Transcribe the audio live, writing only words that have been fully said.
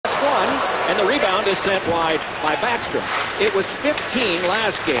And the rebound is sent wide by Backstrom. It was 15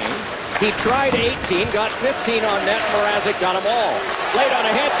 last game. He tried 18, got 15 on net. Mrazek got them all. Late on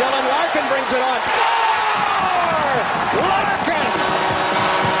ahead, Dylan Larkin brings it on. Score! Larkin!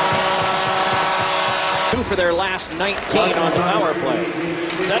 For their last 19 on the power play.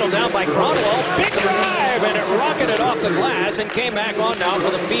 Settled down by Cronwall. Big drive, and it rocketed off the glass and came back on now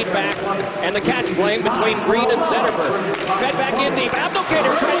for the feedback and the catch playing between Green and Zetterberg. Fed back in deep.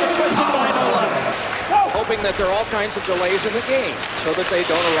 Abdelkader tried to twist it by Nola. Hoping that there are all kinds of delays in the game so that they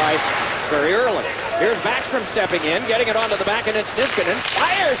don't arrive very early. Here's Backstrom stepping in, getting it onto the back, and it's Niskanen.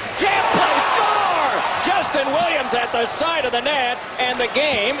 Fires! Jam play! Score! Justin Williams at the side of the net, and the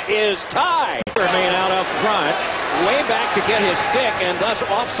game is tied. Remain out up front, way back to get his stick, and thus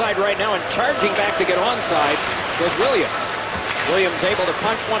offside right now, and charging back to get onside was Williams. Williams able to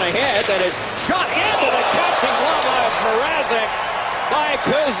punch one ahead that is shot into the catching glove of Mrazek by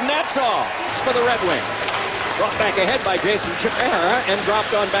Kuznetsov for the Red Wings. Brought back ahead by Jason Chimera and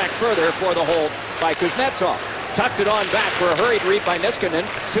dropped on back further for the hold by Kuznetsov. Tucked it on back for a hurried read by Niskanen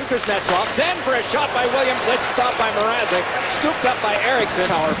to Kuznetsov. Then for a shot by Williams. It's stopped by Mrazek. Scooped up by Eriksson.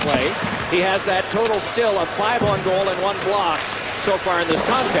 Power play. He has that total still of 5 on goal and 1 block so far in this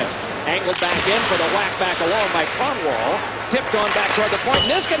contest. Angled back in for the whack back alone by Cronwall. Tipped on back toward the point.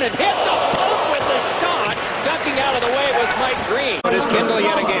 Niskanen hit the post with the shot. Ducking out of the way was Mike Green. It is Kindle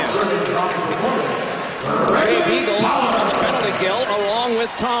yet again. Jay Beagle on the penalty kill along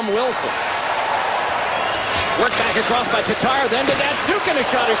with Tom Wilson. Worked back across by Tatar, then to Datsyuk, and a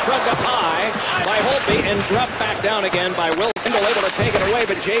shot is shrugged up high by Holtby and dropped back down again by Wilson. Able to take it away,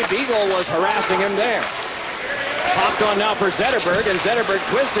 but Jay Beagle was harassing him there. Popped on now for Zetterberg, and Zetterberg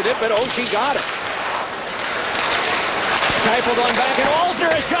twisted it, but Oshie got it. Stifled on back, and Alsner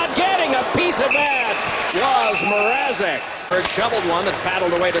a shot getting a piece of that was Mrazek. Shoveled one that's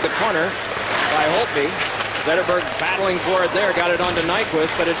paddled away to the corner by Holtby. Zetterberg battling for it there, got it onto Nyquist,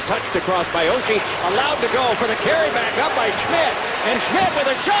 but it's touched across by Oshie. Allowed to go for the carry back up by Schmidt. And Schmidt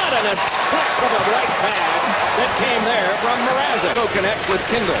with a shot and a flex of a right pad that came there from Mrazek. Connects with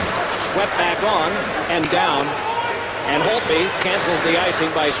Kindle. Swept back on and down. And Holtby cancels the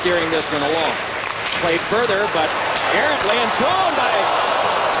icing by steering this one along. Played further, but errantly and thrown by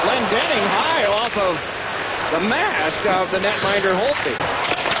Glendening high off of the mask of the netminder Holtby.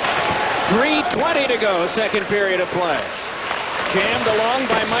 3:20 to go, second period of play. Jammed along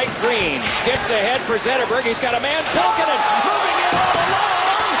by Mike Green. Skipped ahead for Zetterberg. He's got a man. Pilkinen moving in all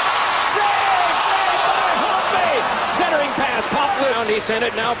along. Save made by Holtby. Centering pass, top round. He sent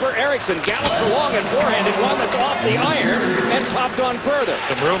it now for Eriksson. Gallops along and forehanded one that's off the iron and popped on further.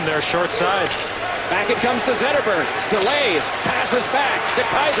 Some room there, short side. Back it comes to Zetterberg. Delays. Passes back. To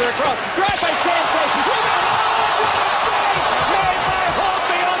Kaiser across. Drive by Shansay.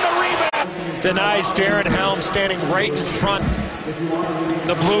 Denies Darren Helm, standing right in front.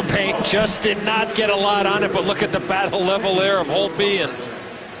 The blue paint just did not get a lot on it, but look at the battle level there of Holtby. And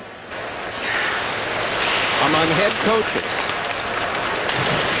among head coaches.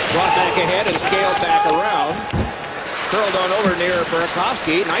 Brought back ahead and scaled back around. Curled on over near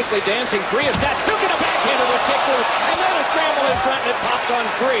Burakovsky. Nicely dancing free as Datsyuk a backhand of the stick through. And then a scramble in front and it popped on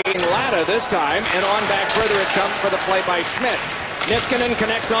free. Latta this time, and on back further it comes for the play by Schmidt. Niskanen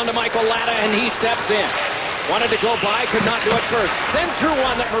connects on to Michael Latta, and he steps in. Wanted to go by, could not do it first. Then threw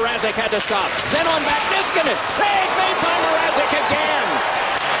one that Mrazek had to stop. Then on back, Niskanen. Save made by Mrazek again.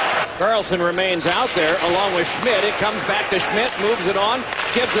 Carlson remains out there along with Schmidt. It comes back to Schmidt, moves it on,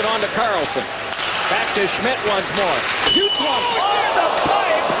 gives it on to Carlson. Back to Schmidt once more. Shoots one off the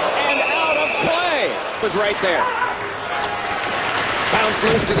pipe and out of play. Was right there. Bounced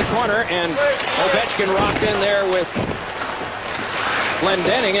loose to the corner, and Ovechkin rocked in there with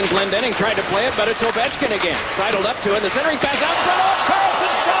Glendening, and Glendening tried to play it, but it's Ovechkin again. Sidled up to it, the centering pass out front. Oh,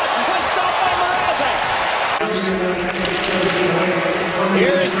 Carlson's shot was stopped by Mrazek.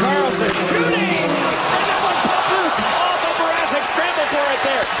 Here is Carlson shooting, and that one popped loose off of Mrazek. Scramble for it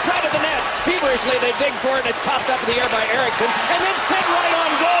there, side of the net. Feverishly they dig for it, and it's popped up in the air by Eriksson, and then sent right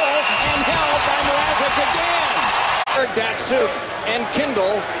on goal, and held by Mrazek again. Datsyuk and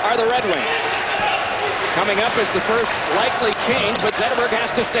Kindle are the Red Wings. Coming up is the first likely change, but Zetterberg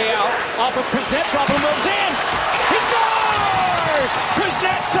has to stay out. Off of Kuznetsov, who moves in. He scores!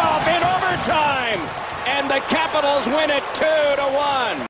 Kuznetsov in overtime! And the Capitals win it 2-1.